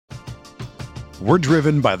We're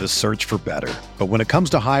driven by the search for better. But when it comes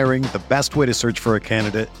to hiring, the best way to search for a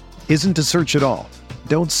candidate isn't to search at all.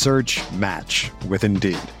 Don't search, match with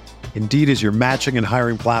Indeed. Indeed is your matching and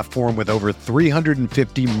hiring platform with over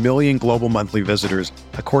 350 million global monthly visitors,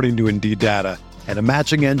 according to Indeed data, and a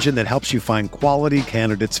matching engine that helps you find quality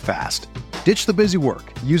candidates fast. Ditch the busy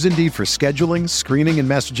work. Use Indeed for scheduling, screening, and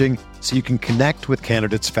messaging so you can connect with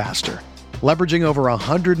candidates faster. Leveraging over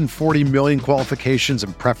 140 million qualifications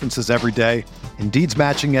and preferences every day, Indeed's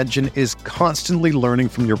matching engine is constantly learning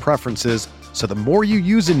from your preferences, so the more you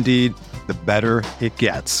use Indeed, the better it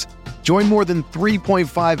gets. Join more than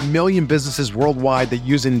 3.5 million businesses worldwide that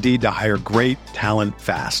use Indeed to hire great talent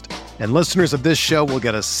fast. And listeners of this show will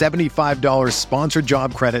get a $75 sponsored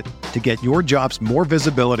job credit to get your jobs more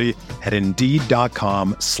visibility at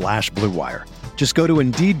Indeed.com/Blue Wire. Just go to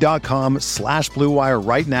Indeed.com/Blue Wire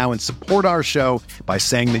right now and support our show by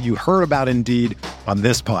saying that you heard about Indeed on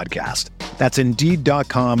this podcast. That's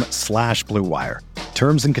Indeed.com/Blue Wire.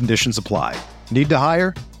 Terms and conditions apply. Need to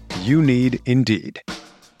hire? You need Indeed.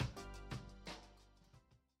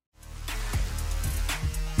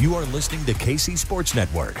 You are listening to KC Sports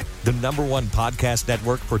Network, the #1 podcast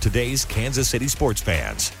network for today's Kansas City sports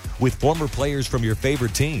fans. With former players from your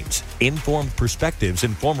favorite teams, informed perspectives,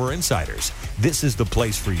 and former insiders, this is the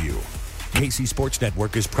place for you. KC Sports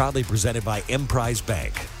Network is proudly presented by Emprise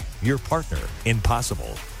Bank, your partner in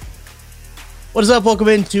possible. What is up? Welcome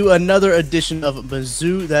into another edition of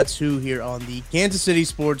Mizzou That's Who here on the Kansas City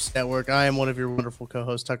Sports Network. I am one of your wonderful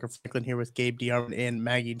co-hosts, Tucker Franklin, here with Gabe DeArmond and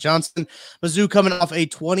Maggie Johnson. Mizzou coming off a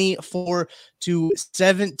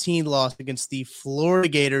 24-17 loss against the Florida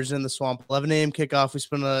Gators in the Swamp. 11 a.m. kickoff. We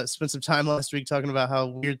spent some time last week talking about how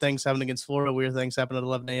weird things happen against Florida. Weird things happen at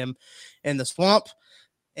 11 a.m. in the Swamp.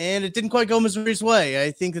 And it didn't quite go Missouri's way.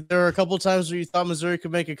 I think that there were a couple of times where you thought Missouri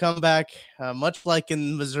could make a comeback, much like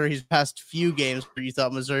in Missouri's past few games where you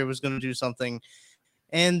thought Missouri was going to do something,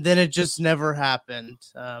 and then it just never happened.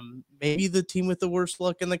 Maybe the team with the worst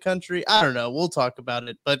luck in the country. I don't know. We'll talk about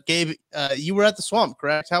it. But Gabe, you were at the Swamp,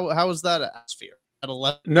 correct? How was that atmosphere at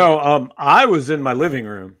 11? No, I was in my living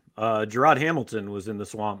room. Gerard Hamilton was in the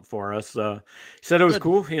Swamp for us. He said it was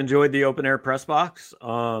cool. He enjoyed the open air press box.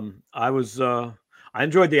 I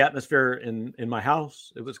enjoyed the atmosphere in my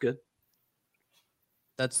house. It was good.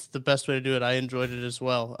 That's the best way to do it. I enjoyed it as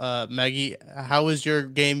well. Maggie, how was your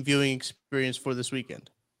game viewing experience for this weekend?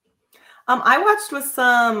 I watched with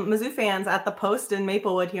some Mizzou fans at the Post in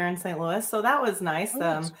Maplewood here in St. Louis, so that was nice.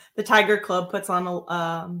 The Tiger Club puts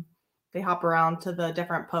on they hop around to the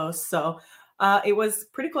different posts, so it was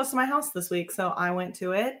pretty close to my house this week, so I went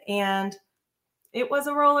to it, and it was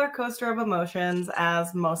a roller coaster of emotions,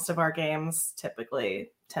 as most of our games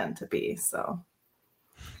typically tend to be. So,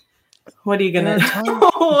 what are you gonna do?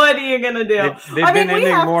 What are you gonna do? They've been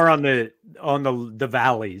ending more on the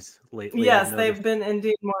valleys lately. Yes, they've been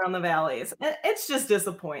indeed more on the valleys. It's just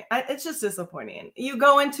disappointing. It's just disappointing. You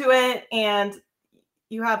go into it and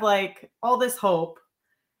you have like all this hope,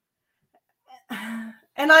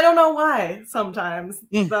 and I don't know why. Sometimes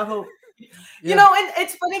the hope. You know, and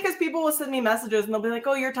it's funny because people will send me messages and they'll be like,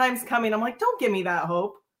 "Oh, your time's coming." I'm like, "Don't give me that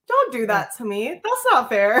hope. Don't do that to me. That's not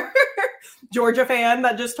fair." Georgia fan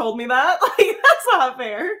that just told me that. Like, that's not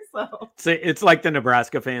fair. So it's like the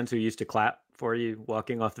Nebraska fans who used to clap for you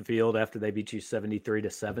walking off the field after they beat you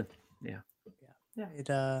 73-7. Yeah.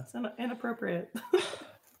 It's inappropriate.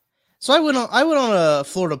 So I went on a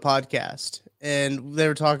Florida podcast, and they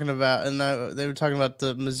were talking about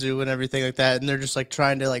the Mizzou and everything like that, and they're just like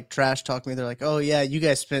trying to like trash talk me. They're like, "Oh yeah, you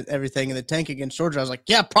guys spent everything in the tank against Georgia." I was like,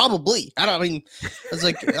 "Yeah, probably." I don't know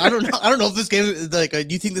if this game like. Do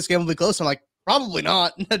you think this game will be close? I'm like, probably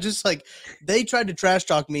not. Just like they tried to trash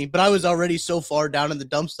talk me, but I was already so far down in the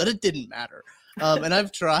dumps that it didn't matter. And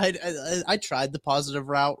I've tried. I tried the positive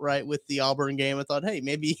route right with the Auburn game. I thought, hey,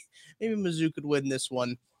 maybe Mizzou could win this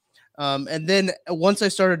one. And then once I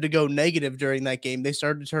started to go negative during that game, they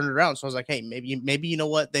started to turn it around. So I was like, hey, maybe you know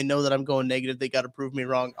what? They know that I'm going negative. They got to prove me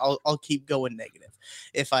wrong. I'll keep going negative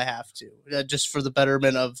if I have to, just for the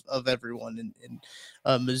betterment of everyone in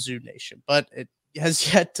Mizzou Nation. But it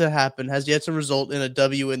has yet to happen, has yet to result in a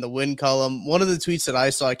W in the win column. One of the tweets that I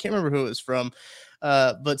saw, I can't remember who it was from,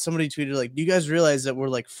 but somebody tweeted like, do you guys realize that we're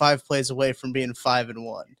like 5 plays away from being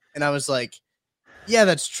 5-1? And I was like, yeah,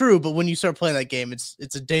 that's true. But when you start playing that game,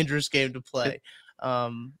 it's a dangerous game to play.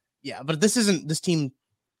 But this team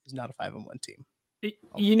is not a 5-1 team.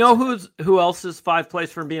 You know who else is 5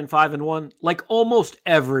 plays from being 5-1? Like almost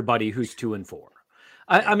everybody who's 2-4.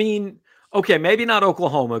 I mean, okay, maybe not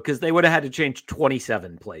Oklahoma because they would have had to change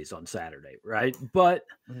 27 plays on Saturday, right? But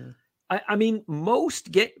I mean,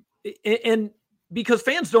 most get and because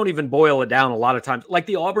fans don't even boil it down a lot of times. Like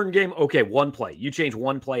the Auburn game, okay, one play. You change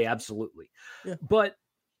one play, absolutely. Yeah. But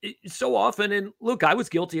so often, and look, I was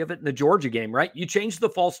guilty of it in the Georgia game, right? You change the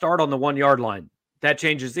false start on the 1 yard line. That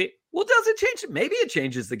changes it. Well, does it change it? Maybe it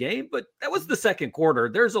changes the game, but that was the second quarter.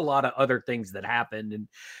 There's a lot of other things that happened. And,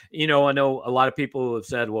 I know a lot of people have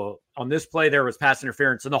said, well, on this play, there was pass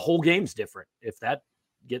interference and the whole game's different. If that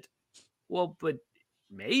gets, but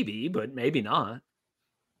maybe not.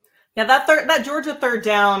 Yeah, that Georgia third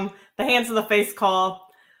down, the hands of the face call.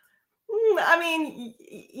 I mean,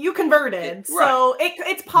 you converted, so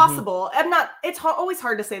it's possible. It's always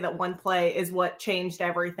hard to say that one play is what changed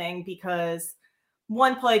everything, because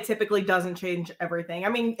one play typically doesn't change everything. I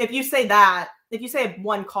mean, if you say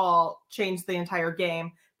one call changed the entire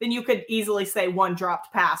game, then you could easily say one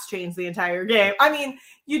dropped pass changed the entire game. I mean,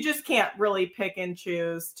 you just can't really pick and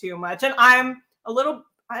choose too much. And I don't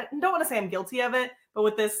want to say I'm guilty of it, but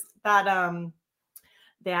with that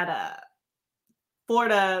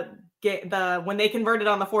Florida game, when they converted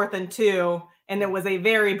on the 4th and 2, and it was a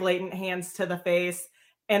very blatant hands to the face,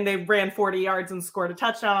 and they ran 40 yards and scored a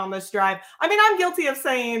touchdown on this drive. I mean, I'm guilty of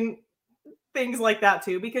saying things like that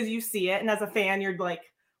too, because you see it, and as a fan, you're like,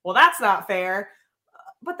 well, that's not fair.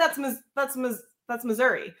 But that's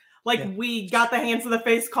Missouri. We got the hands of the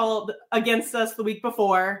face called against us the week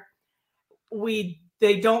before.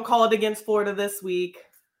 They don't call it against Florida this week.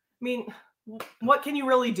 I mean, what can you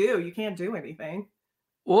really do? You can't do anything.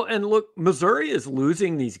 Well, and look, Missouri is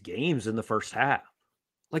losing these games in the first half.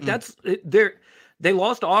 They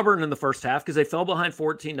lost Auburn in the first half because they fell behind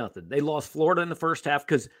 14-0. They lost Florida in the first half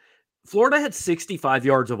because Florida had 65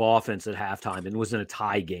 yards of offense at halftime and was in a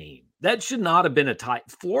tie game. That should not have been a tie.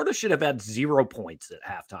 Florida should have had 0 points at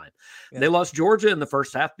halftime. Yeah. They lost Georgia in the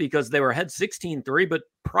first half because they were ahead 16-3, but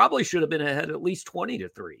probably should have been ahead at least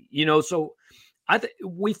 20-3. So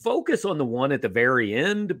we focus on the one at the very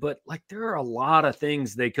end, but there are a lot of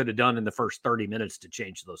things they could have done in the first 30 minutes to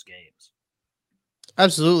change those games.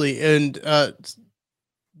 Absolutely. And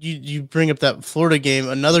you bring up that Florida game,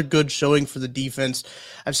 another good showing for the defense.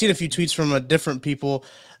 I've seen a few tweets from different people.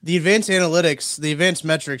 The advanced analytics, the advanced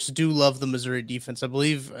metrics do love the Missouri defense. I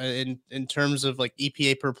believe in terms of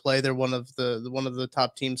EPA per play, they're one of the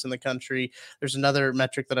top teams in the country. There's another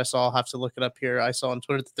metric that I saw. I'll have to look it up here. I saw on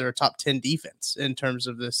Twitter that they're a top 10 defense in terms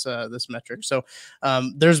of this metric. So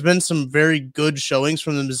there's been some very good showings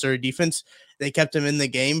from the Missouri defense. They kept them in the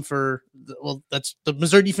game that's the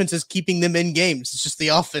Missouri defense is keeping them in games. It's just the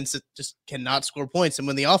offense that just cannot score points. And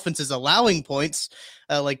when the offense is allowing points,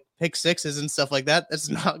 like pick sixes and stuff like that, that's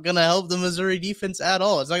not going to help the Missouri defense at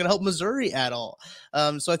all. It's not going to help Missouri at all.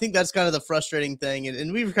 So I think that's kind of the frustrating thing.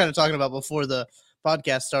 And we were kind of talking about before the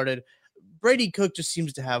podcast started, Brady Cook just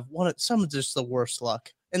seems to have some of just the worst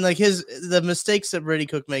luck. And the mistakes that Brady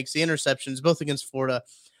Cook makes, the interceptions, both against Florida,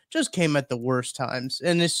 just came at the worst times.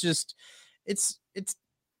 And it's just, it's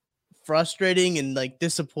frustrating and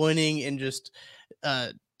disappointing and just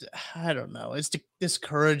I don't know. It's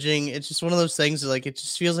discouraging. It's just one of those things that it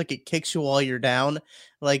just feels like it kicks you while you're down.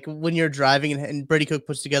 Like when you're driving and Brady Cook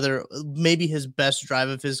puts together maybe his best drive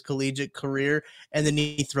of his collegiate career, and then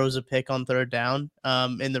he throws a pick on third down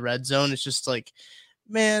in the red zone. It's just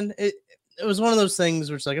man, it was one of those things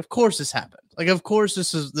where it's of course this happened. Of course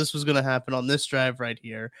this was going to happen on this drive right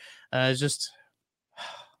here. It's just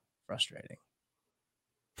frustrating.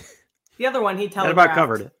 The other one he telegraphed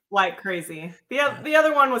covered it like crazy. The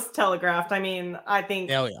other one was telegraphed. I mean, I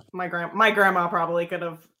think my grandma probably could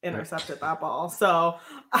have intercepted that ball. So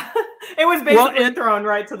it was basically thrown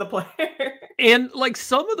right to the player. And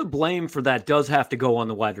some of the blame for that does have to go on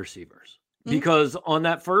the wide receivers, because on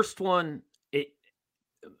that first one,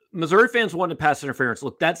 Missouri fans wanted pass interference.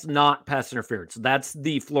 Look, that's not pass interference. That's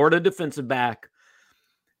the Florida defensive back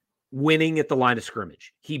winning at the line of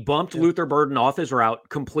scrimmage. He bumped Luther Burden off his route,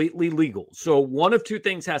 completely legal. So one of two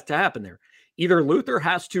things has to happen there. Either Luther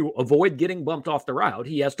has to avoid getting bumped off the route,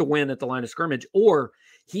 he has to win at the line of scrimmage, or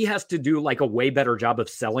he has to do a way better job of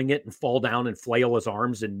selling it and fall down and flail his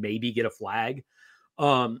arms and maybe get a flag.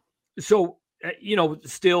 So,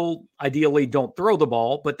 still ideally don't throw the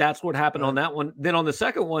ball, but that's what happened on that one. Then on the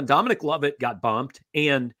second one, Dominic Lovett got bumped,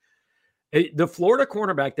 and the Florida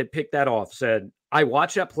cornerback that picked that off said, I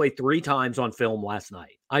watched that play 3 times on film last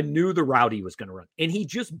night. I knew the route he was going to run, and he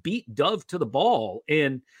just beat Dove to the ball.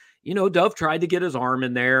 And, Dove tried to get his arm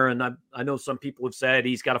in there. And I know some people have said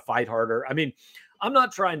he's got to fight harder. I mean, I'm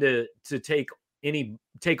not trying to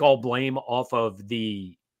take all blame off of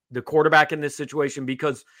the quarterback in this situation,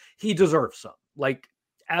 because he deserves some.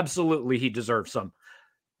 Absolutely, he deserves some.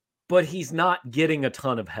 But he's not getting a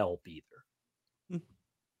ton of help either. I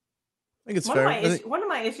think it's fair. One of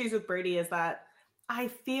my issues with Brady is that I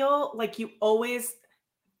feel like he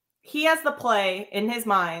has the play in his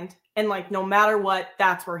mind, and like no matter what,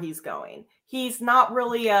 that's where he's going. He's not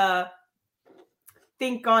really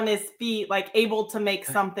think on his feet, like able to make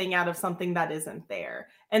something out of something that isn't there.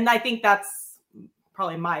 And I think that's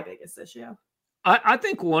probably my biggest issue. I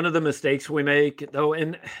think one of the mistakes we make, though,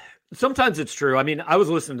 and sometimes it's true. I mean, I was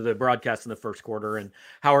listening to the broadcast in the first quarter, and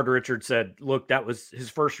Howard Richards said, look, that was his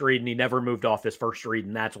first read, and he never moved off his first read,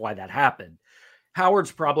 and that's why that happened.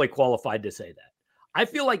 Howard's probably qualified to say that. I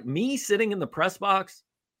feel like me sitting in the press box,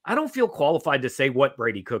 I don't feel qualified to say what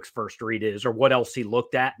Brady Cook's first read is or what else he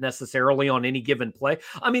looked at necessarily on any given play.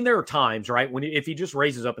 I mean, there are times, right, when if he just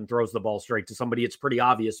raises up and throws the ball straight to somebody, it's pretty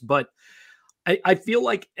obvious. But I feel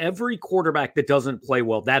like every quarterback that doesn't play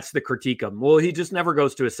well, that's the critique of him. Well, he just never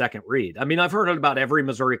goes to a second read. I mean, I've heard it about every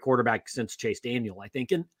Missouri quarterback since Chase Daniel, I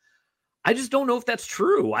think. And I just don't know if that's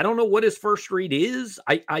true. I don't know what his first read is.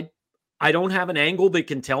 I don't have an angle that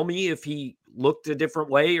can tell me if he looked a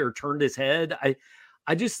different way or turned his head.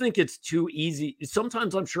 I just think it's too easy.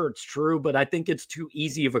 Sometimes I'm sure it's true, but I think it's too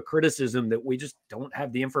easy of a criticism that we just don't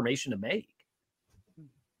have the information to make.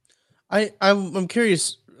 I'm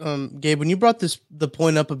curious, Gabe, when you brought the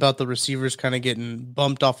point up about the receivers kind of getting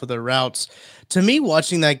bumped off of their routes, to me,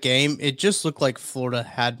 watching that game, it just looked like Florida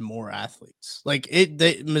had more athletes. Like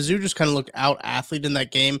Mizzou just kind of looked out athlete in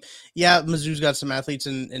that game. Yeah, Mizzou's got some athletes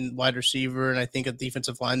in wide receiver, and I think at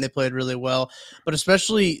defensive line they played really well. But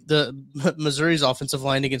especially the Missouri's offensive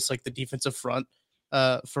line against like the defensive front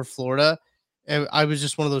for Florida, I was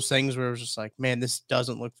just one of those things where it was just like, man, this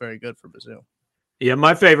doesn't look very good for Mizzou. Yeah,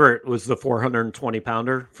 my favorite was the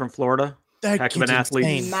 420-pounder from Florida. Heck of an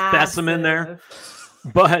athlete specimen there.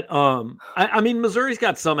 But, I mean, Missouri's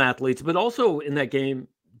got some athletes, but also in that game,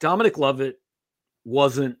 Dominic Lovett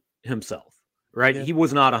wasn't himself, right? Yeah. He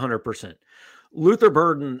was not 100%. Luther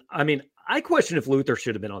Burden, I mean, I question if Luther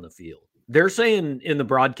should have been on the field. They're saying in the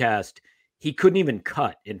broadcast he couldn't even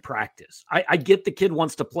cut in practice. I get the kid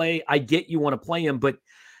wants to play. I get you want to play him, but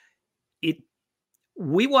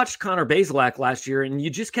we watched Connor Bazelak last year, and you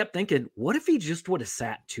just kept thinking, what if he just would have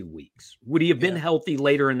sat 2 weeks? Would he have been healthy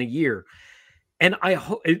later in the year? And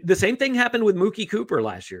the same thing happened with Mookie Cooper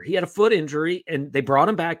last year. He had a foot injury, and they brought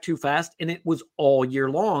him back too fast, and it was all year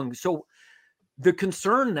long. So the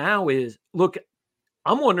concern now is, look,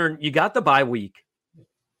 I'm wondering, you got the bye week.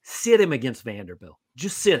 Sit him against Vanderbilt.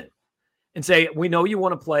 Just sit him and say, we know you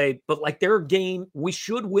want to play, but like their game, we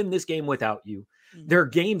should win this game without you. There are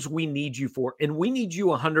games we need you for, and we need you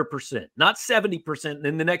 100%, not 70%. And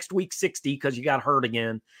then the next week, 60 because you got hurt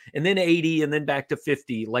again, and then 80, and then back to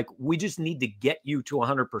 50. Like, we just need to get you to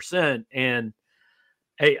 100%. And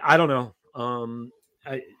hey, I don't know.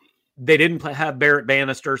 They didn't have Barrett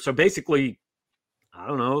Bannister, so basically, I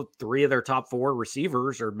don't know, 3 of their top 4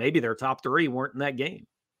 receivers, or maybe their top 3, weren't in that game.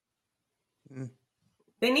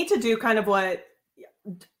 They need to do kind of what.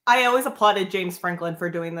 I always applauded James Franklin for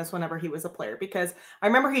doing this whenever he was a player, because I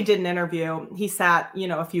remember he did an interview. He sat,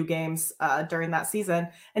 a few games during that season,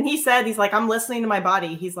 and he said, he's like, I'm listening to my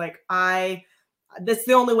body. He's like, this is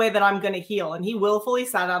the only way that I'm going to heal. And he willfully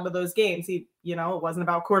sat out of those games. He, it wasn't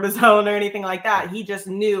about cortisone or anything like that. He just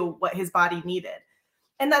knew what his body needed.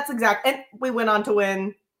 And that's and we went on to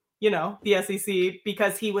win, the SEC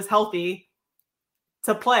because he was healthy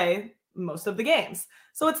to play most of the games.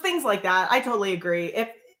 So it's things like that. I totally agree.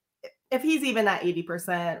 If he's even at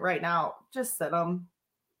 80% right now, just sit him.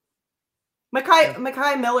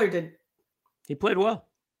 Mekhi Miller did. He played well.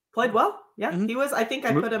 Played well. Yeah, he was. I think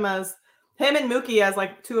I put him and Mookie as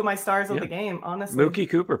like 2 of my stars of the game, honestly. Mookie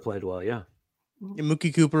Cooper played well, yeah.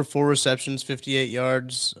 Mookie Cooper, 4 receptions, 58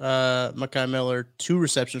 yards. Mekhi Miller, 2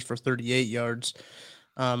 receptions for 38 yards.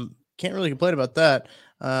 Can't really complain about that.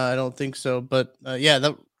 I don't think so. But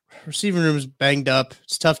that receiving room is banged up.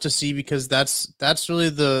 It's tough to see because that's really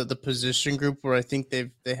the position group where I think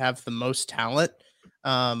they have the most talent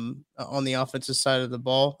on the offensive side of the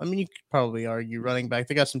ball. I mean, you could probably argue running back.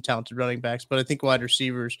 They got some talented running backs, but I think wide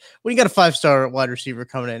receivers, when you got a 5-star wide receiver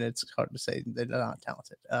coming in, it's hard to say they're not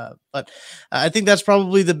talented. But I think that's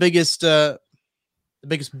probably the biggest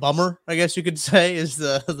bummer, I guess you could say, is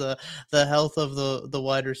the health of the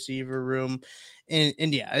wide receiver room.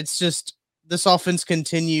 And yeah, it's just, this offense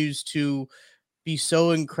continues to be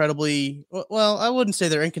so incredibly well. I wouldn't say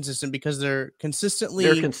they're inconsistent because they're consistent.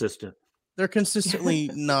 They're consistently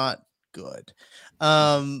not good.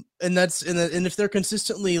 And if they're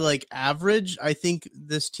consistently like average, I think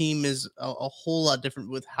this team is a whole lot different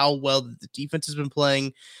with how well the defense has been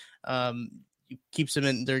playing. Keeps them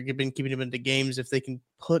in. They've been keeping them into games if they can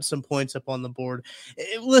put some points up on the board.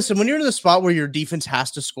 Listen, when you're in the spot where your defense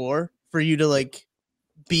has to score for you to like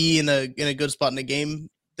be in a good spot in a game,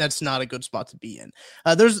 that's not a good spot to be in.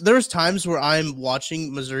 There's times where I'm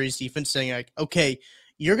watching Missouri's defense saying like, okay,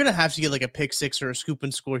 you're going to have to get like a pick six or a scoop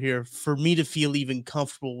and score here for me to feel even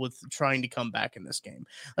comfortable with trying to come back in this game.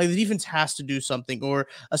 Like the defense has to do something, or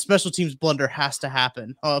a special teams blunder has to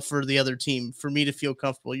happen for the other team for me to feel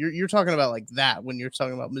comfortable. You're talking about like that when you're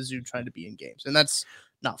talking about Mizzou trying to be in games, and that's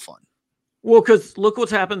not fun. Well, because look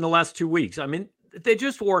what's happened the last 2 weeks. I mean, they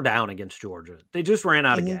just wore down against Georgia. They just ran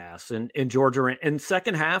out of gas, and Georgia ran. In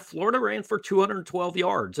second half, Florida ran for 212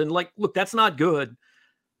 yards. And like, look, that's not good,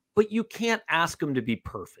 but you can't ask them to be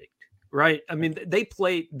perfect, right? I mean,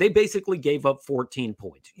 they basically gave up 14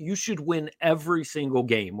 points. You should win every single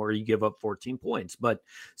game where you give up 14 points, but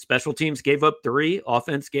special teams gave up 3,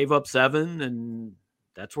 offense gave up 7, and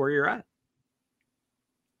that's where you're at.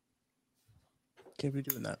 Can't be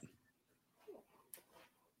doing that.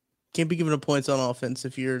 Can't be giving up points on offense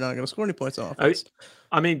if you're not going to score any points on offense.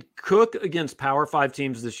 I mean, Cook against Power 5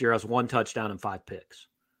 teams this year has 1 touchdown and 5 picks.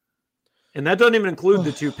 And that doesn't even include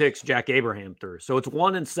the 2 picks Jack Abraham threw. So it's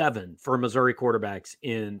 1-7 for Missouri quarterbacks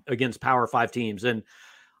against Power 5 teams. And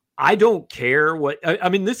I don't care I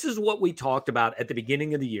mean, this is what we talked about at the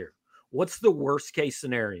beginning of the year. What's the worst case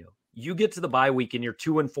scenario? You get to the bye week and you're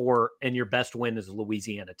 2-4 and your best win is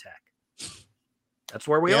Louisiana Tech. That's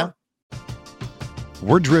where we are.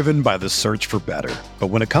 We're driven by the search for better. But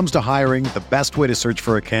when it comes to hiring, the best way to search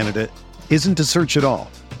for a candidate isn't to search at all.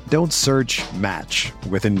 Don't search, match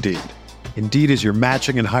with Indeed. Indeed is your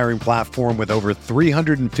matching and hiring platform with over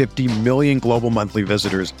 350 million global monthly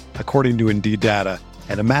visitors, according to Indeed data,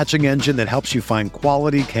 and a matching engine that helps you find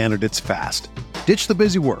quality candidates fast. Ditch the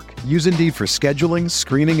busy work. Use Indeed for scheduling,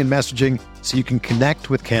 screening, and messaging so you can connect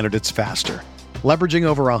with candidates faster. Leveraging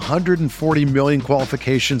over 140 million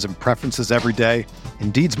qualifications and preferences every day,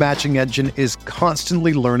 Indeed's matching engine is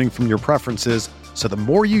constantly learning from your preferences, so the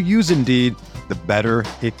more you use Indeed, the better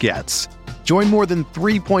it gets. Join more than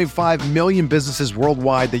 3.5 million businesses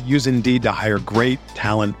worldwide that use Indeed to hire great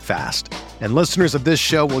talent fast. And listeners of this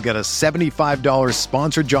show will get a $75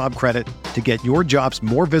 sponsored job credit to get your jobs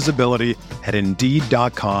more visibility at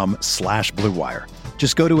Indeed.com/Blue Wire.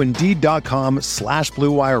 Just go to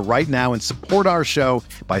Indeed.com/Blue Wire right now and support our show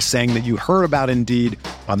by saying that you heard about Indeed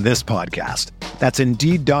on this podcast. That's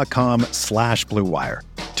Indeed.com/Blue Wire.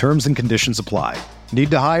 Terms and conditions apply. Need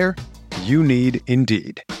to hire? You need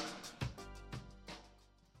Indeed.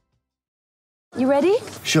 You ready?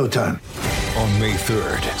 Showtime. On May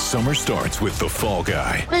 3rd, summer starts with The Fall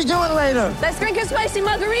Guy. Let's do it later. Let's drink a spicy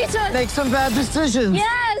margarita. Make some bad decisions.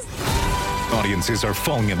 Yes. Audiences are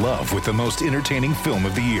falling in love with the most entertaining film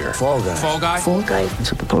of the year. Fall Guy. Fall Guy. Fall Guy.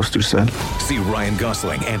 That's what the poster said. See Ryan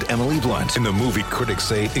Gosling and Emily Blunt in the movie critics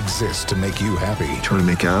say exists to make you happy. Trying to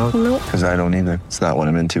make it out? Nope. Because I don't either. It's not what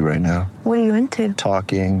I'm into right now. What are you into?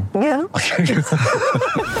 Talking. Yeah.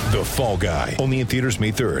 The Fall Guy. Only in theaters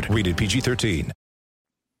May 3rd. Rated PG-13.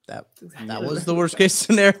 That was the worst case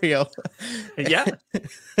scenario. Yeah.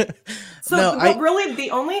 Really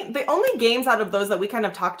the only games out of those that we kind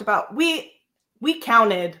of talked about, we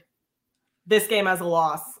counted this game as a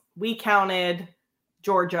loss. We counted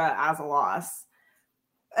Georgia as a loss.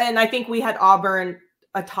 And I think we had Auburn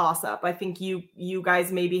a toss up. I think you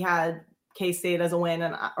guys maybe had K-State as a win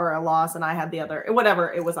or a loss, and I had the other,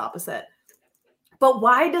 whatever, it was opposite. But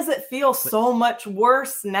why does it feel so much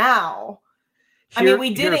worse now? I mean,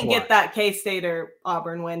 we didn't get that K-State or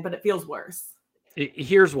Auburn win, but it feels worse.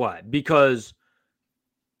 Here's why. Because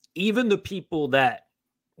even the people that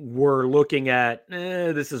were looking at,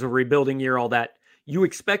 this is a rebuilding year, all that, you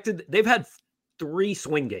expected, they've had 3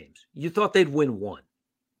 swing games. You thought they'd win 1,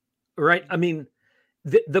 right? I mean,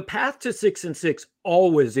 the path to 6-6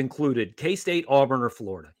 always included K-State, Auburn, or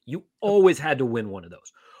Florida. You always had to win one of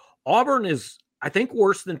those. Auburn is, I think,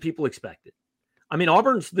 worse than people expected. I mean,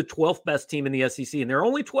 Auburn's the 12th best team in the SEC, and they're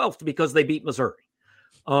only 12th because they beat Missouri.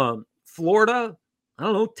 Florida, I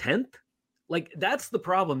don't know, 10th? Like, that's the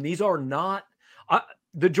problem. These are not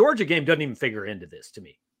the Georgia game doesn't even figure into this to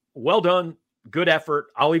me. Well done. Good effort.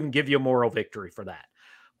 I'll even give you a moral victory for that.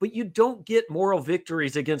 But you don't get moral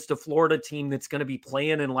victories against a Florida team that's going to be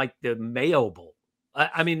playing in like the Mayo Bowl.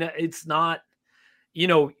 I mean, it's not,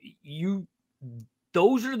 those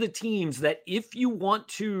are the teams that if you want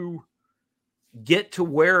to get to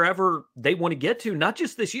wherever they want to get to, not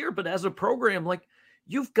just this year, but as a program, like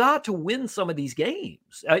you've got to win some of these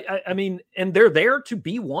games. I mean, and they're there to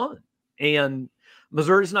be won, and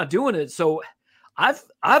Missouri's not doing it. So I've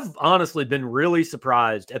honestly been really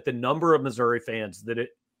surprised at the number of Missouri fans that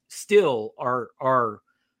it still are,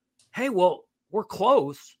 hey, well, we're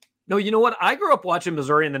close. No, you know what? I grew up watching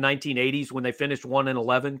Missouri in the 1980s when they finished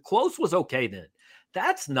 1-11. Close was okay then.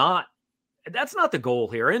 That's not the goal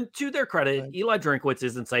here. And to their credit, right. Eli Drinkwitz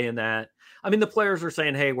isn't saying that. I mean, the players are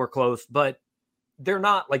saying, hey, we're close, but they're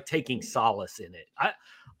not like taking solace in it.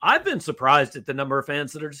 I've been surprised at the number of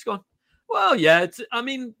fans that are just going, well, yeah,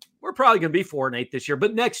 we're probably going to be 4-8 this year,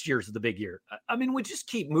 but next year's the big year. I mean, we just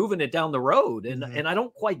keep moving it down the road, and I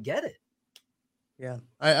don't quite get it. Yeah.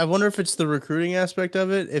 I wonder if it's the recruiting aspect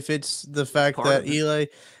of it, if it's the fact that Eli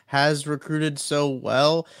has recruited so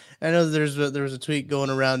well. I know there was a tweet going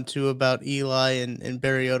around too about Eli and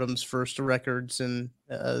Barry Odom's first records and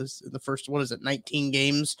the first, 19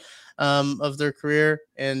 games of their career,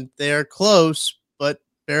 and they are close, but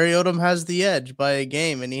Barry Odom has the edge by a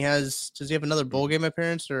game, and does he have another bowl game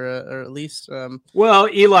appearance or at least? Well,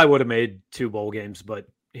 Eli would have made 2 bowl games, but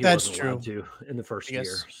he that's wasn't true allowed to in the first year.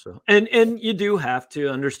 So, and you do have to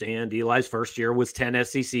understand Eli's first year was 10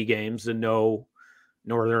 SEC games and no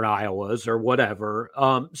Northern Iowas or whatever.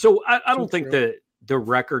 So I don't think that the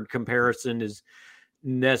record comparison is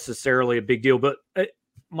necessarily a big deal, but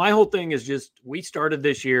my whole thing is just, we started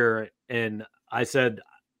this year and I said,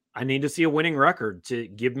 I need to see a winning record to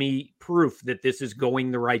give me proof that this is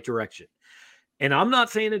going the right direction. And I'm not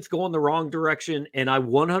saying it's going the wrong direction, and I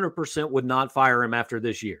 100% would not fire him after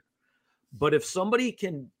this year. But if somebody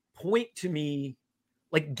can point to me,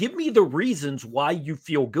 like, give me the reasons why you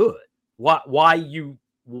feel good, why you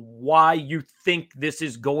think this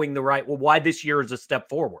is going the right, why this year is a step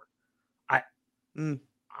forward. I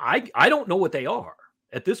don't know what they are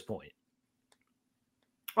at this point.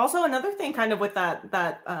 Also, another thing kind of with that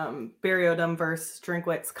Barry Odom versus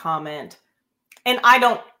Drinkwitz comment, and I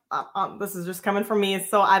don't, this is just coming from me,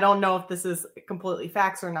 so I don't know if this is completely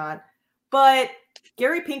facts or not, but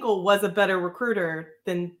Gary Pinkel was a better recruiter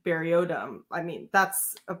than Barry Odom. I mean,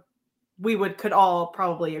 could all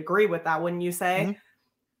probably agree with that, wouldn't you say?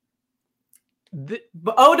 But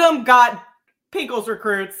Odom got Pinkel's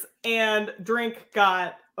recruits and Drink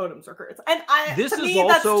got Odom's recruits. And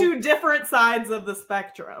that's 2 different sides of the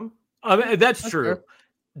spectrum. I mean, that's true. Fair.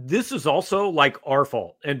 This is also like our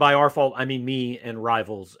fault. And by our fault, I mean me and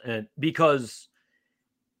Rivals. And because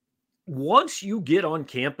once you get on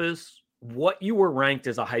campus, what you were ranked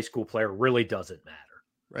as a high school player really doesn't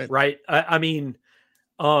matter. Right. I mean,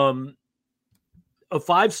 a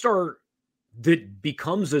 5-star that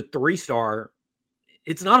becomes a 3-star,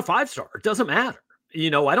 it's not a 5-star. It doesn't matter.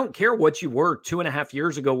 I don't care what you were 2.5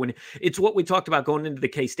 years ago when it's what we talked about going into the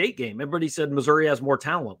K-State game. Everybody said Missouri has more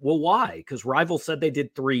talent. Well, why? Because Rivals said they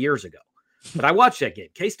did 3 years ago. But I watched that game.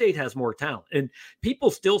 K-State has more talent. And people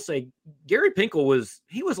still say Gary Pinkel was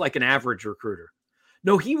like an average recruiter.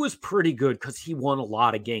 No, he was pretty good because he won a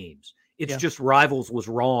lot of games. It's just Rivals was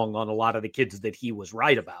wrong on a lot of the kids that he was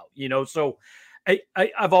right about. So I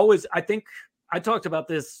think I talked about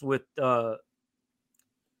this with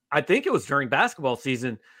I think it was during basketball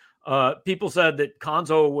season. People said that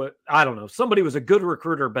Konzo, I don't know, somebody was a good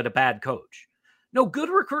recruiter, but a bad coach. No, good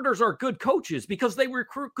recruiters are good coaches because they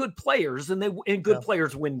recruit good players and good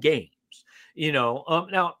players win games.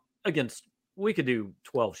 Now again, we could do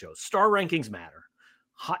 12 shows. Star rankings matter.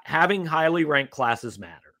 Having highly ranked classes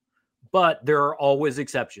matter, but there are always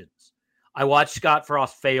exceptions. I watched Scott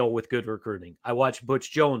Frost fail with good recruiting. I watched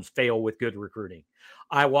Butch Jones fail with good recruiting.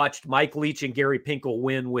 I watched Mike Leach and Gary Pinkel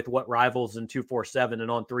win with what Rivals in 247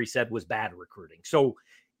 and On 3 said was bad recruiting. So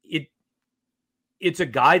it's a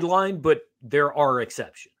guideline, but there are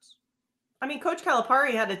exceptions. I mean, Coach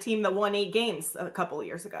Calipari had a team that won 8 games a couple of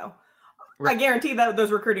years ago. Right. I guarantee that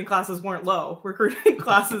those recruiting classes weren't low recruiting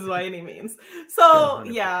classes by any means. So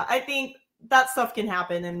yeah, I think that stuff can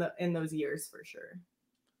happen in those years for sure.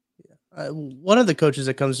 One of the coaches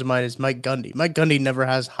that comes to mind is Mike Gundy. Mike Gundy never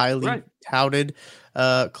has highly touted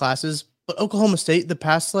classes, but Oklahoma State, the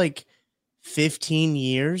past 15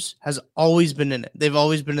 years, has always been in it. They've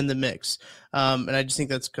always been in the mix. And I just think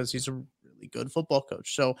that's because he's a really good football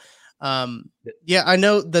coach. So, I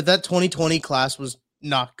know that 2020 class was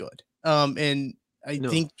not good. And I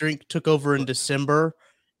think Drink took over in December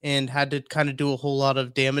and had to kind of do a whole lot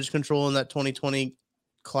of damage control in that 2020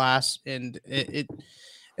 class. And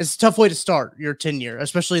it's a tough way to start your tenure,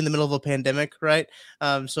 especially in the middle of a pandemic, right?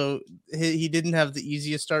 So he didn't have the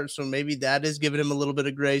easiest start, so maybe that is giving him a little bit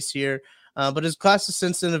of grace here. But his classes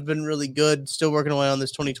since then have been really good. Still working away on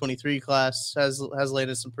this 2023 class, has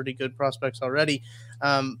landed some pretty good prospects already.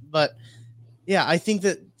 But yeah, I think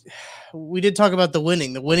that we did talk about the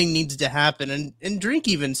winning. The winning needs to happen, and Drink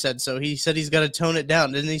even said so. He said he's got to tone it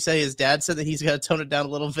down. Didn't he say his dad said that he's got to tone it down a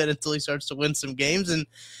little bit until he starts to win some games? And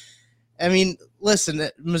I mean, listen,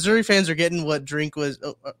 Missouri fans are getting what Drink was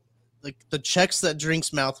like the checks that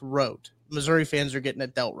Drink's mouth wrote. Missouri fans are getting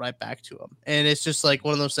it dealt right back to them. And it's just like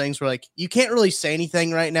one of those things where like you can't really say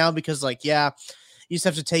anything right now because like, yeah, you just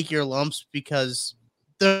have to take your lumps because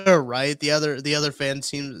they're right. The other fan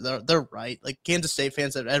teams, they're right. Like Kansas State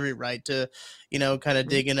fans have every right to, kind of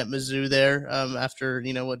dig in at Mizzou there after,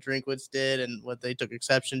 what Drinkwitz did and what they took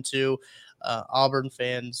exception to. Auburn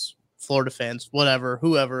fans, Florida fans, whatever,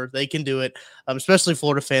 whoever, they can do it, especially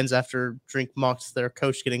Florida fans after Drink mocked their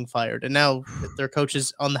coach getting fired. And now their coach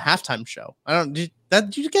is on the halftime show. Did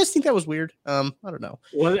you guys think that was weird? I don't know.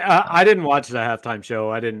 Well, I didn't watch the halftime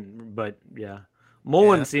show. But yeah.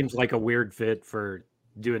 Mullen seems like a weird fit for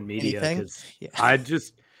doing media because I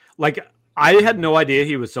just I had no idea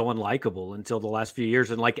he was so unlikable until the last few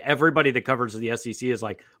years, and like everybody that covers the SEC is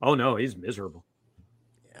like, oh no, he's miserable.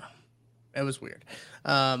 Yeah, it was weird.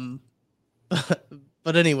 But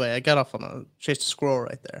anyway, I got off on a chase a squirrel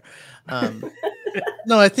right there.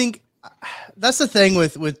 No, I think that's the thing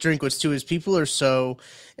with Drinkwitz too is people are so,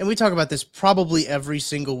 and we talk about this probably every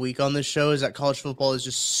single week on this show, is that college football is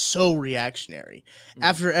just so reactionary. Mm-hmm.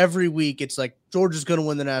 After every week, it's like Georgia's going to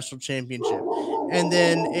win the national championship, and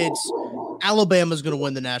then it's Alabama's going to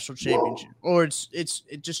win the national championship, or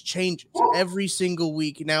it just changes every single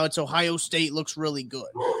week. Now it's Ohio State looks really good.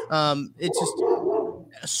 It's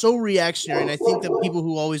just so reactionary, and I think that people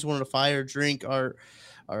who always wanted to fire Drink are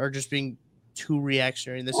just being too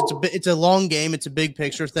reactionary in this. It's a long game, it's a big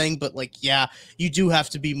picture thing, but like, yeah, you do have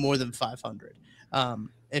to be more than 500.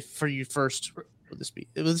 If for you first, will this be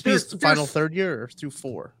his final third year or through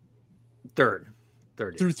four? Third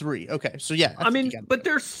through three. Okay, so yeah, I mean, but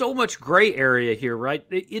there's so much gray area here, right?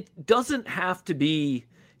 It doesn't have to be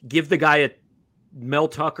give the guy a Mel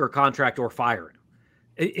Tucker contract or fire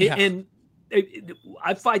him. And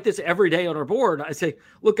I fight this every day on our board. I say,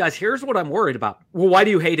 look, guys, here's what I'm worried about. Well, why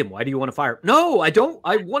do you hate him? Why do you want to fire him? No, I don't.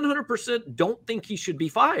 I 100% don't think he should be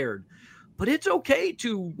fired. But it's okay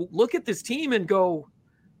to look at this team and go,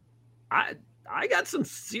 I got some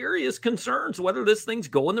serious concerns whether this thing's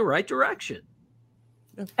going the right direction.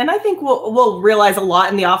 And I think we'll realize a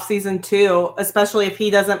lot in the offseason too, especially if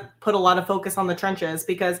he doesn't put a lot of focus on the trenches,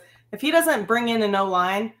 because if he doesn't bring in an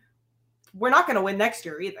O-line, we're not going to win next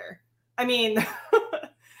year either. I mean,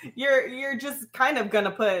 you're just kind of going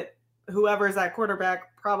to put whoever's at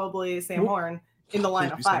quarterback, probably Sam Horn, in the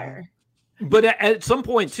line of fire. But at some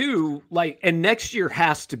point too, and next year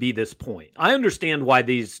has to be this point. I understand why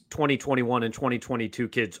these 2021 and 2022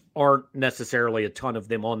 kids aren't necessarily a ton of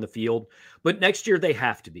them on the field, but next year they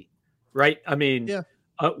have to be, right? I mean,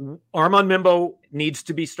 Armand Mimbo needs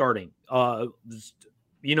to be starting.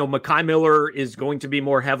 Mekhi Miller is going to be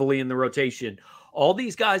more heavily in the rotation. All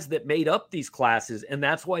these guys that made up these classes, and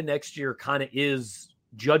that's why next year kind of is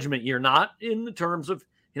judgment year, not in the terms of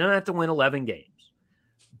you don't have to win 11 games.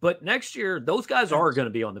 But next year, those guys are going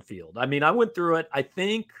to be on the field. I mean, I went through it. I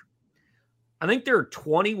think there are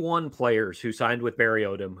 21 players who signed with Barry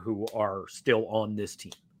Odom who are still on this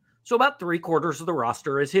team. So about 3/4 of the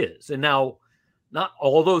roster is his. And now, not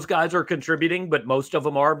all those guys are contributing, but most of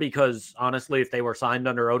them are because, honestly, if they were signed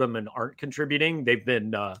under Odom and aren't contributing, they've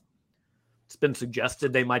been it's been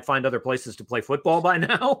suggested they might find other places to play football by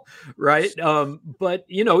now, right? But,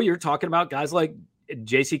 you're talking about guys like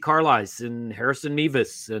J.C. Carlisle and Harrison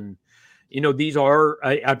Mevis. And, these are,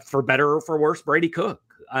 for better or for worse, Brady Cook.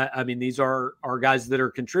 I mean, these are guys that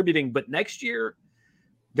are contributing. But next year,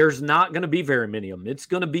 there's not going to be very many of them. It's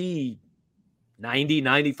going to be 90,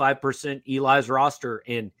 95% Eli's roster.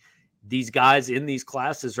 And these guys in these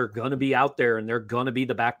classes are going to be out there, and they're going to be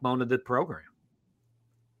the backbone of the program.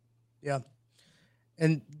 Yeah.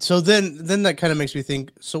 And so then that kind of makes me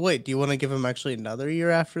think, so wait, do you want to give him actually another year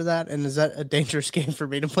after that? And is that a dangerous game for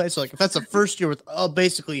me to play? So if that's the first year with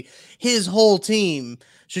basically his whole team,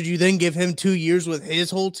 should you then give him 2 years with his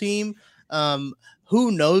whole team?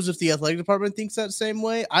 Who knows if the athletic department thinks that same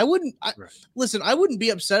way? Listen, I wouldn't be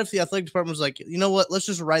upset if the athletic department was like, you know what, let's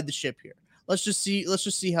just ride the ship here. Let's just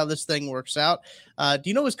see how this thing works out. Do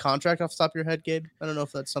you know his contract off the top of your head, Gabe? I don't know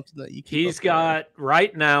if that's something that you keep. He's got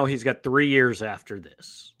 3 years after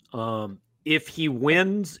this. If he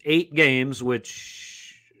wins 8 games,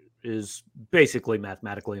 which is basically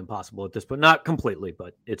mathematically impossible at this point, not completely,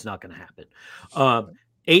 but it's not going to happen.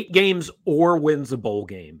 8 games or wins a bowl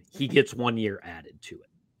game, he gets 1 year added to it.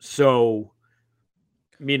 So,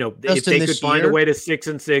 if they could find a way to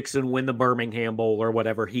 6-6 and win the Birmingham Bowl or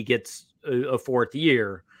whatever, he gets a 4th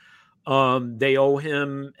year. They owe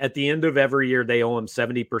him at the end of every year, they owe him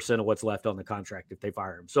 70% of what's left on the contract if they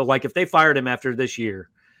fire him. So if they fired him after this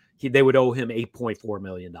year, they would owe him $8.4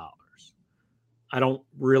 million. I don't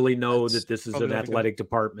really know that this is an athletic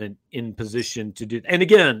department in position to do. And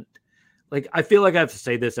again, like, I feel like I have to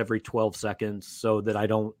say this every 12 seconds so that I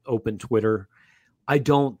don't open Twitter. I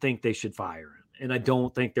don't think they should fire him, and I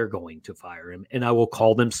don't think they're going to fire him, and I will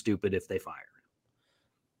call them stupid if they fire him.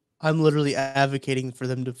 I'm literally advocating for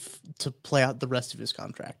them to play out the rest of his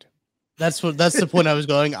contract. That's the point I was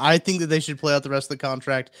going. I think that they should play out the rest of the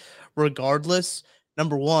contract regardless.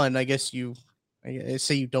 Number one, I say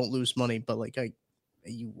you don't lose money, but like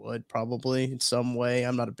you would probably in some way.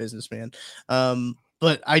 I'm not a businessman.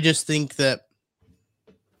 But I just think that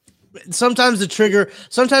sometimes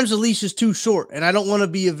the leash is too short, and I don't want to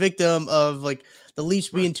be a victim of like the leash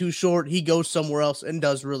being too short. He goes somewhere else and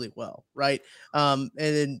does really well, right?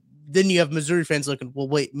 And then you have Missouri fans looking, well,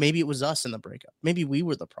 wait, maybe it was us in the breakup. Maybe we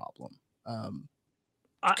were the problem.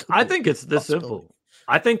 I think it's this simple.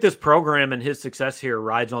 I think this program and his success here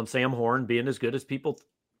rides on Sam Horn being as good as people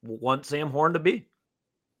want Sam Horn to be.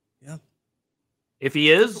 Yeah. If he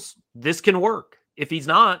is, this can work. If he's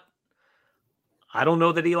not, I don't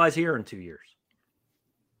know that Eli's here in 2 years.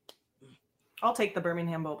 I'll take the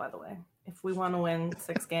Birmingham Bowl, by the way, if we want to win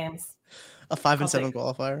 6 games. A 5-7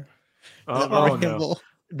 qualifier. Oh no.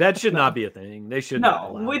 That should not be a thing. They should.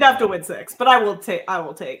 No, we'd have to win 6, but I will take it. I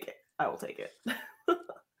will take it.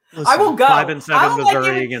 Listen, I will go. 5-7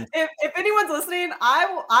 Missouri again. If anyone's listening,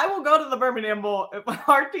 I will go to the Birmingham Bowl if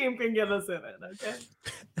our team can get us in it. Okay.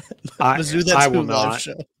 I will not.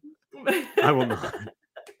 I will not.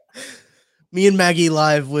 Me and Maggie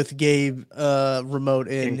live with Gabe remote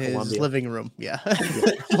in his Columbia. living room. Yeah.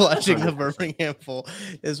 Watching the Birmingham Bowl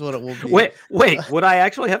is what it will be. Wait, would I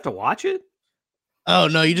actually have to watch it? Oh,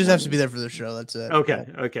 no, you just have to be there for the show. That's it.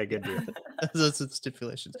 Okay, good deal. That's the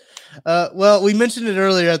stipulations. Well, we mentioned it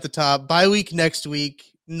earlier at the top. Bye week next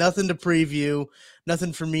week. Nothing to preview.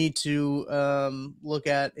 Nothing for me to look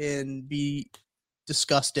at and be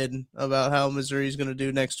disgusted about how Missouri is going to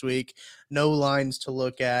do next week. No lines to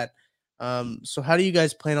look at. So how do you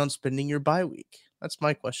guys plan on spending your bye week? That's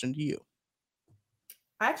my question to you.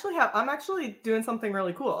 I'm actually doing something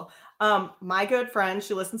really cool. My good friend,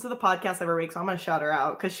 she listens to the podcast every week, so I'm going to shout her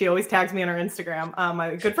out because she always tags me on her Instagram.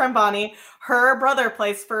 My good friend Bonnie, her brother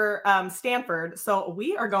plays for Stanford. So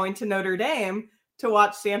we are going to Notre Dame to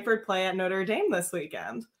watch Stanford play at Notre Dame this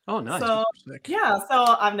weekend. Oh, nice. So yeah,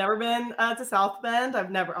 so I've never been to South Bend.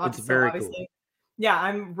 It's very cool. Yeah,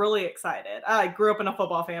 I'm really excited. I grew up in a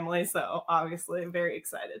football family, so obviously very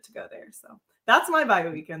excited to go there. So that's my bye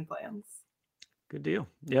weekend plans. Good deal.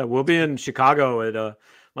 Yeah, we'll be in Chicago at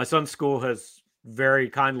my son's school has very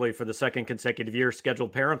kindly for the second consecutive year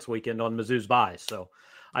scheduled Parents Weekend on Mizzou's bye. So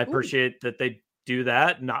I appreciate that they do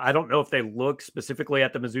that. And I don't know if they look specifically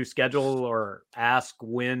at the Mizzou schedule or ask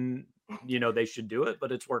when, they should do it,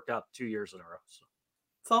 but it's worked out 2 years in a row. So.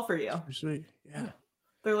 It's all for you. Sweet. Yeah.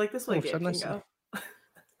 They're like, this way, Gabe can go.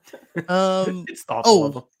 It's thoughtful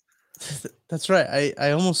of them. That's right.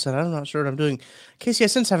 I almost said I'm not sure what I'm doing.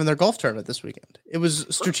 KCSN's having their golf tournament this weekend. It was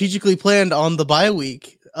strategically planned on the bye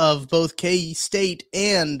week of both K State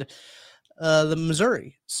and the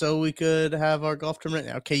Missouri, so we could have our golf tournament.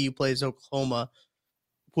 Now KU plays Oklahoma,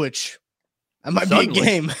 which might be a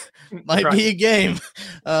game. Be a game.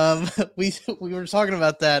 We were talking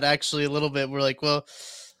about that actually a little bit. We're like, well,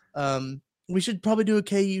 we should probably do a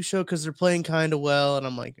KU show because they're playing kind of well, and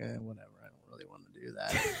I'm like, whatever.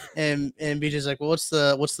 That and BJ's like, well, what's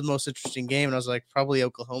the most interesting game? And I was like, probably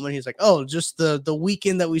Oklahoma. And he's like, oh, just the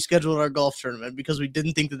weekend that we scheduled our golf tournament because we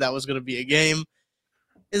didn't think that was going to be a game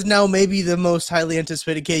is now maybe the most highly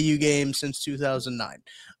anticipated KU game since 2009.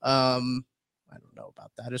 I don't know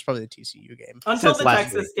about that. It's probably the TCU game until the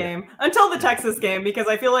Texas game. Until the Texas game, because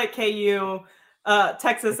I feel like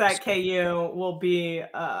Texas at KU will be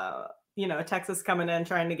Texas coming in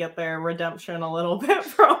trying to get their redemption a little bit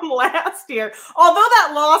from last year. Although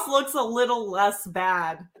that loss looks a little less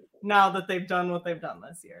bad now that they've done what they've done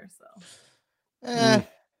this year. So,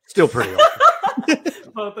 still pretty awesome.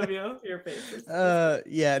 Both of you, your faces.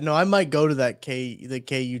 Yeah, no, I might go to the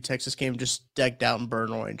KU Texas game just decked out in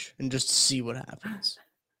burnt orange and just see what happens.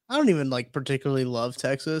 I don't even particularly love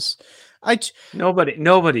Texas.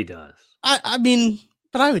 Nobody does. I mean.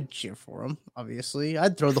 But I would cheer for him, obviously.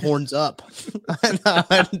 I'd throw the horns up.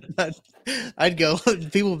 I'd go.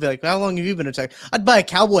 People would be like, how long have you been a Tech? I'd buy a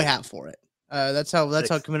cowboy hat for it. That's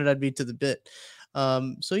how committed I'd be to the bit.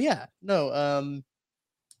 So, yeah. No.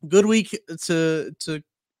 Good week to did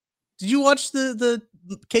you watch the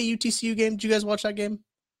KU TCU game? Did you guys watch that game?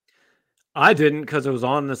 I didn't because it was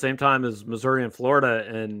on the same time as Missouri and Florida.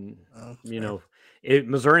 And,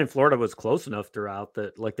 Missouri and Florida was close enough throughout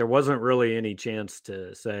that there wasn't really any chance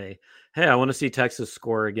to say, hey, I want to see Texas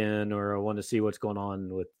score again, or I want to see what's going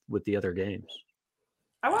on with the other games.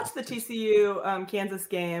 I watched the TCU Kansas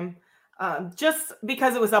game. just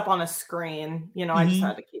because it was up on a screen, I just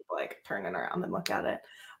had to keep like turning around and look at it.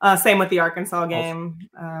 Same with the Arkansas game.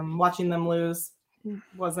 Watching them lose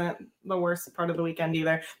wasn't the worst part of the weekend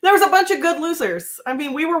either. There was a bunch of good losers. I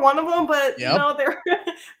mean, we were one of them, but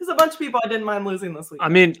there's a bunch of people I didn't mind losing this week. I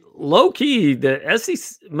mean, low key, the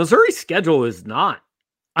SEC Missouri schedule is not.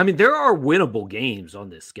 I mean, there are winnable games on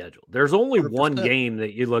this schedule. There's only 100%. One game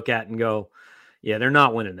that you look at and go, yeah, they're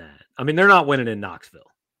not winning that. I mean, they're not winning in Knoxville.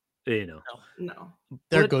 No,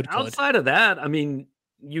 they're good. Outside of that, I mean,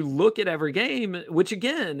 you look at every game, which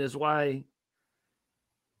again is why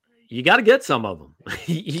you got to get some of them.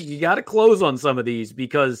 You got to close on some of these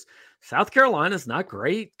because South Carolina's not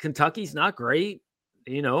great. Kentucky's not great.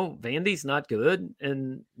 Vandy's not good.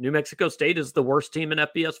 And New Mexico State is the worst team in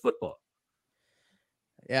FBS football.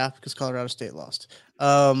 Yeah, because Colorado State lost.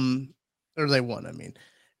 Or they won, I mean.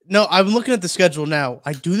 No, I'm looking at the schedule now.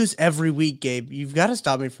 I do this every week, Gabe. You've got to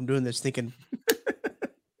stop me from doing this thinking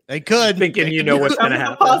they could. Thinking what's going to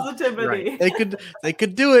happen. Positivity. Right. They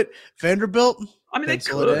could do it. Vanderbilt. I mean, they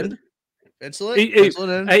could. Pencil it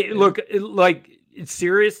in. Hey, look,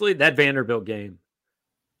 seriously, that Vanderbilt game.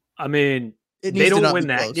 I mean, they don't win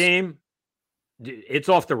that game. It's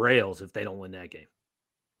off the rails if they don't win that game.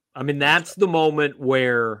 I mean, that's the moment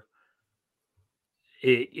where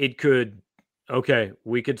it could. Okay,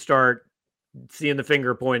 we could start seeing the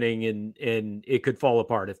finger pointing and it could fall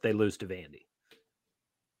apart if they lose to Vandy.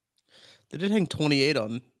 They did hang 28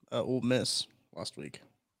 on Ole Miss last week.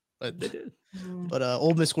 But they did. But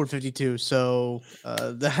Ole Miss scored 52, so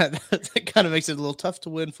that kind of makes it a little tough to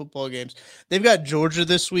win football games. They've got Georgia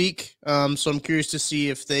this week, so I'm curious to see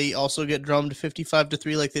if they also get drummed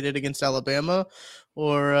 55-3 like they did against Alabama,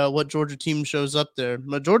 or what Georgia team shows up there.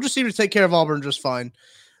 But Georgia seemed to take care of Auburn just fine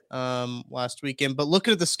last weekend. But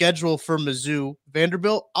looking at the schedule for Mizzou,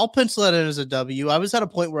 Vanderbilt, I'll pencil that in as a W. I was at a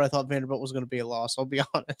point where I thought Vanderbilt was going to be a loss, I'll be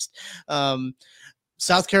honest.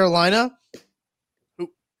 South Carolina,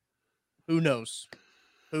 who knows?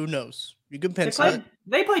 You can pencil it.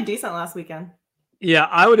 They played decent last weekend. Yeah,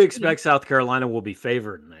 I would expect South Carolina will be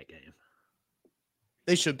favored in that game.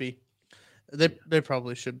 They should be. They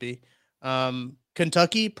probably should be.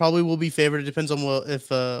 Kentucky probably will be favored. It depends on if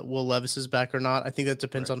Will Levis is back or not. I think that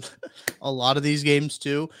depends on a lot of these games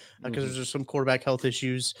too, because there's just some quarterback health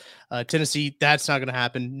issues. Tennessee, that's not going to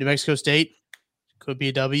happen. New Mexico State could be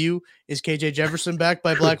a W. Is KJ Jefferson back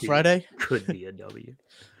by Black Friday? Could be a W.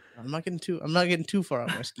 I'm not getting too far on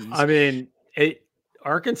my skis. I mean,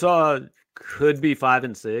 Arkansas could be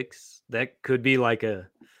 5-6. That could be like that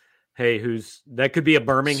could be a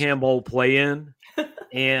Birmingham Bowl play-in,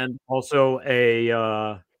 and also a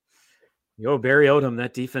Barry Odom.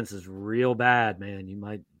 That defense is real bad, man. You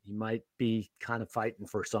might be kind of fighting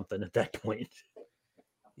for something at that point.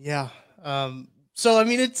 Yeah. So I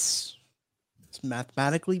mean, it's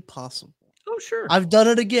mathematically possible. Oh, sure. I've done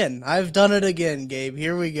it again, Gabe.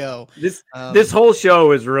 Here we go. This whole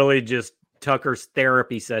show is really just Tucker's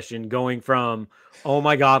therapy session, going from, oh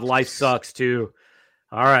my God, life sucks, to,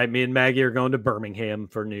 all right, me and Maggie are going to Birmingham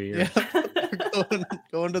for New Year's. Yeah,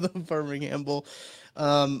 going to the Birmingham Bowl.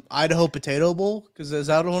 Idaho Potato Bowl, because is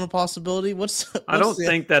that one a possibility? I don't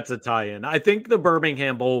think that's a tie-in. I think the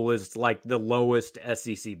Birmingham Bowl is like the lowest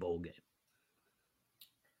SEC bowl game.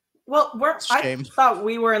 Well, I thought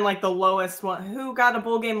we were in like the lowest one. Who got a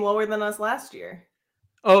bowl game lower than us last year?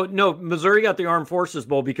 Oh, no. Missouri got the Armed Forces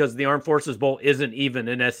Bowl because the Armed Forces Bowl isn't even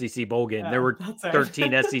an SEC bowl game. There were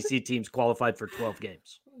 13 SEC teams qualified for 12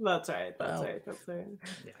 games. That's right. That's right.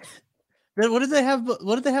 Yeah. What did they have?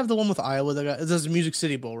 What did they have? The one with Iowa that got, this is Music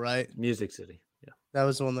City Bowl, right? Music City. Yeah. That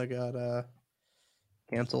was the one that got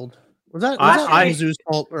canceled. Was that Mizzou's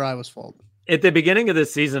fault or Iowa's fault? At the beginning of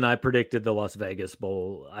this season, I predicted the Las Vegas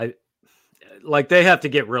Bowl. They have to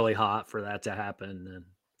get really hot for that to happen.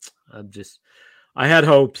 And I had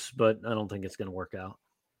hopes, but I don't think it's going to work out.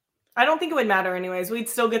 I don't think it would matter anyways. We'd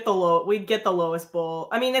still get we'd get the lowest bowl.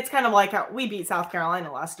 I mean, it's kind of like how we beat South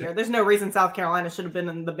Carolina last year. There's no reason South Carolina should have been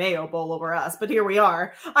in the Mayo Bowl over us, but here we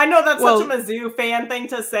are. I know that's such a Mizzou fan thing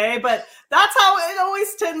to say, but that's how it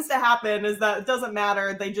always tends to happen, is that it doesn't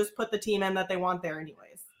matter. They just put the team in that they want there anyways.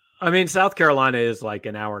 I mean, South Carolina is like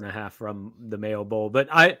an hour and a half from the Mayo Bowl, but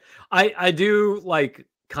I do like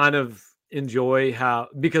kind of enjoy how,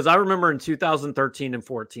 because I remember in 2013 and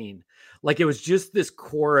 14, like it was just this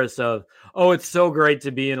chorus of, oh, it's so great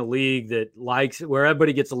to be in a league that likes, where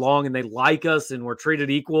everybody gets along and they like us and we're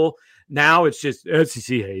treated equal. Now it's just SEC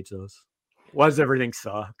hates us. Why does everything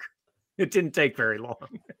suck? It didn't take very long.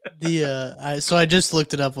 So I just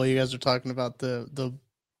looked it up while you guys were talking about the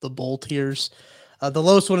bowl tiers. The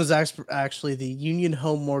lowest one is actually the Union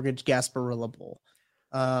Home Mortgage Gasparilla Bowl.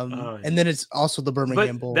 And then it's also the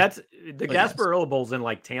Birmingham Bowl. That's the Gasparilla Bowl's in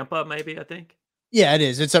like Tampa, maybe, I think. Yeah, it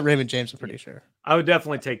is. It's at Raymond James, I'm pretty sure. I would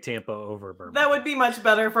definitely take Tampa over Birmingham. That would be much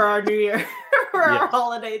better for our New Year, for our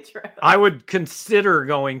holiday trip. I would consider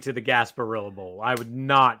going to the Gasparilla Bowl. I would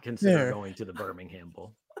not consider going to the Birmingham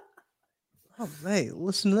Bowl. Oh, hey,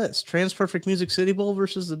 listen to this. TransPerfect Music City Bowl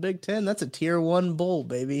versus the Big Ten. That's a tier 1 bowl,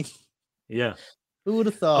 baby. Yeah. Who would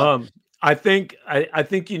have thought? I think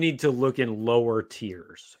you need to look in lower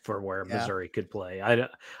tiers for where Missouri could play.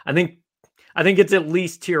 I think it's at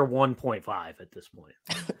least tier 1.5 at this point.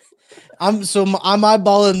 I'm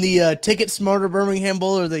eyeballing the Ticket Smarter Birmingham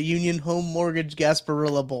Bowl or the Union Home Mortgage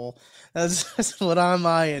Gasparilla Bowl. That's what I'm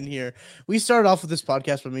eyeing here. We started off with this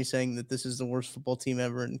podcast by me saying that this is the worst football team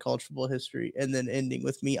ever in college football history, and then ending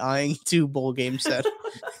with me eyeing 2 bowl games that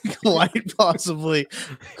quite possibly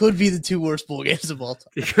could be the 2 worst bowl games of all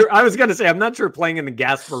time. I was going to say, I'm not sure playing in the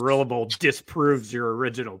Gasparilla Bowl disproves your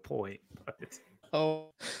original point.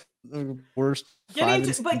 Worst. Getting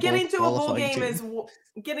to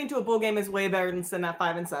a bowl game is way better than sitting at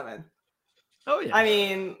 5-7. Oh yeah. I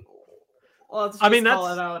mean, let's just call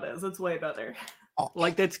it how it is. It's way better.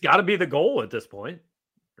 Like that's got to be the goal at this point,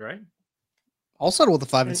 right? I'll settle with the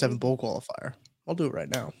 5-7 bowl qualifier. I'll do it right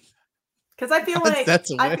now. Because I feel like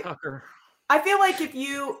I feel like if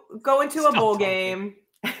you go into a bowl game,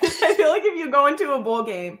 I feel like if you go into a bowl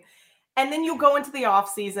game, and then you go into the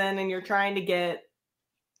off season and you're trying to get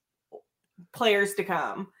players to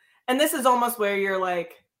come, and this is almost where you're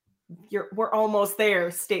like, we're almost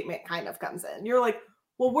there statement kind of comes in. You're like,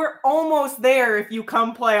 well, we're almost there if you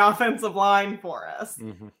come play offensive line for us.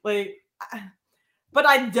 Mm-hmm. Like, but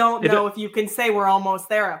I don't know if you can say we're almost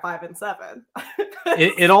there at 5-7.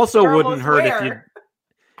 It also wouldn't hurt if you.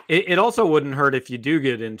 It also wouldn't hurt if you do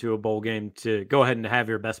get into a bowl game to go ahead and have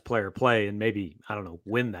your best player play and maybe, I don't know,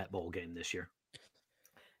 win that bowl game this year.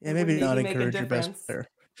 Yeah, maybe not encourage your best player.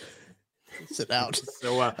 Sit out.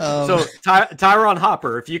 So Tyron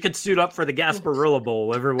Hopper, if you could suit up for the Gasparilla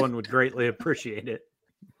Bowl, everyone would greatly appreciate it.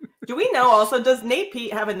 Do we know also, does Nate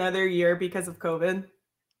Pete have another year because of COVID?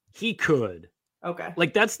 He could. Okay.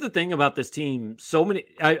 Like, that's the thing about this team. So many,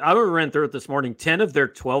 I ran through it this morning, 10 of their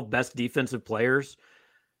 12 best defensive players.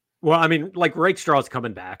 Well, I mean, like Rakestraw's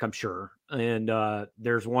coming back, I'm sure. And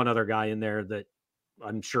there's one other guy in there that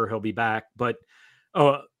I'm sure he'll be back. But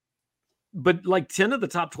like 10 of the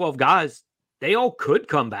top 12 guys, they all could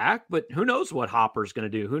come back, but who knows what Hopper's going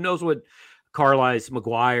to do? Who knows what Carlisle,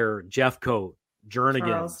 McGuire, Jeffcoat, Jernigan,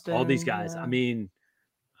 Charleston, all these guys. Yeah. I mean,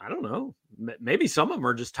 I don't know. Maybe some of them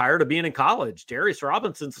are just tired of being in college. Darius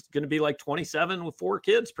Robinson's going to be like 27 with 4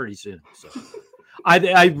 kids pretty soon. So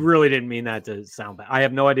I really didn't mean that to sound bad. I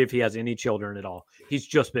have no idea if he has any children at all. He's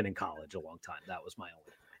just been in college a long time. That was my only.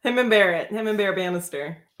 Him and Bear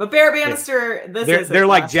Bannister. But Bear Bannister, they're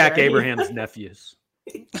like Jack Abraham's nephews.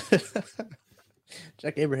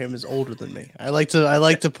 Jack Abraham is older than me. I like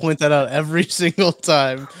to point that out every single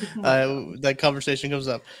time that conversation comes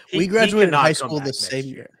up. We graduated high school the same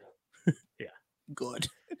year. Yeah. Good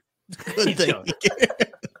thing.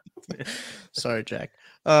 Sorry, Jack.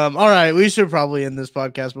 All right, we should probably end this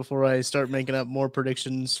podcast before I start making up more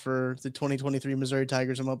predictions for the 2023 Missouri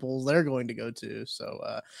Tigers and what bowls they're going to go to. So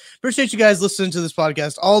appreciate you guys listening to this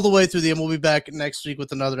podcast all the way through the end. We'll be back next week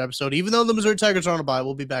with another episode. Even though the Missouri Tigers are on a bye,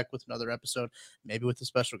 we'll be back with another episode, maybe with a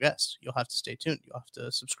special guest. You'll have to stay tuned. You'll have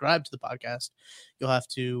to subscribe to the podcast. You'll have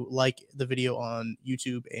to like the video on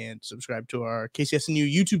YouTube and subscribe to our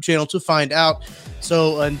KCSNU YouTube channel to find out.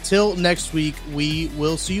 So until next week, we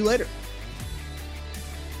will see you later.